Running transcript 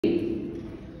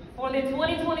for the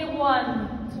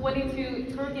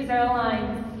 2021-22 Turkish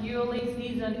Airlines EuroLeague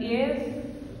season is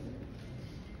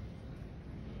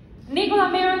Nikola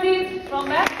Mirotic from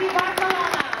FC Barcelona.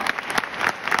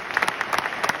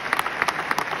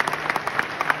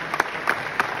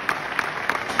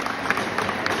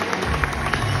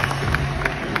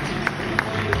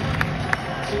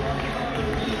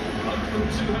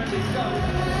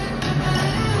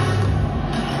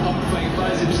 He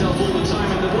finds himself all the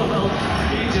time in the world.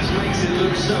 He just makes it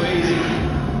look so easy.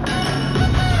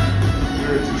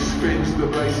 Mirotic spins the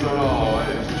baseline. Oh,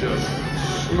 and it's just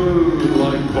smooth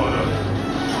like butter.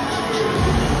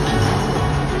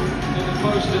 In the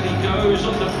post, and he goes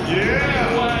on the way.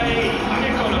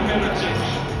 Nikola Mirotic.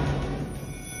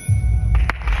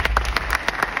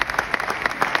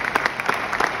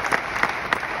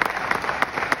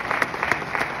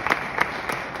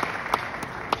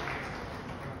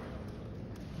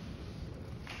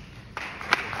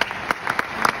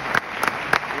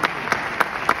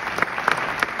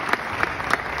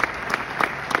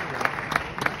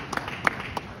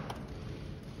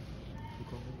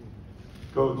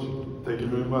 Coach, thank you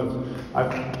very much.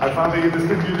 I finally get to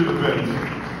send you to the bench.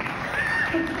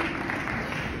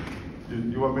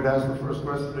 You want me to ask the first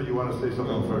question, or you want to say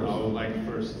something first? I would like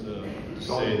first to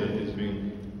say that it's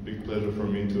been a big pleasure for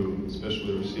me to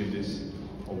especially receive this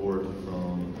award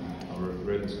from our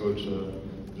greatest coach,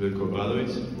 Nikola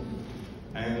Mirotic.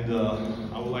 And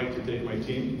I would like to take my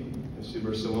team, FC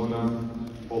Barcelona,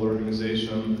 whole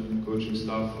organization, coaching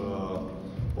staff,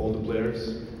 all the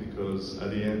players, because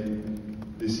at the end,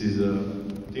 this is a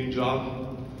team job.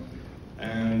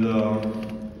 And a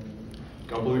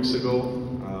couple weeks ago,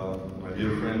 my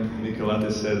dear friend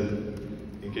Nikola said,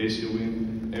 in case you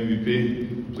win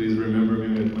MVP, please remember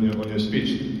me on your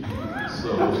speech.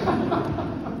 So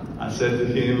I said to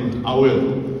him, I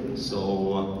will.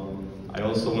 So I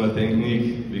also want to thank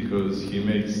Nick, because he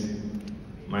makes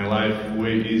my life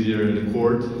way easier in the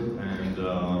court, and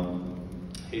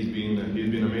he's been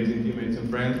an amazing teammate and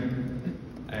friend.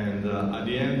 And at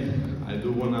the end, I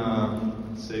do want to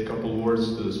say a couple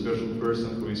words to the special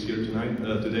person who is here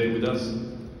today with us,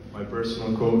 my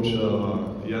personal coach,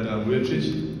 Nikola Mirotic.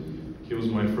 He was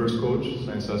my first coach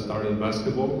since I started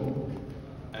basketball,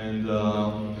 and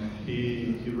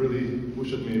he really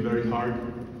pushed me very hard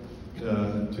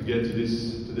to get to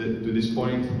this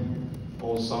point.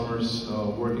 All summers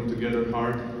working together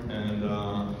hard, and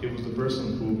he was the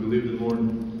person who believed in more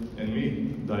in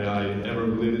me than I ever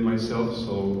believed in myself.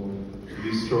 So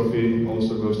this trophy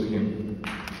also goes to him.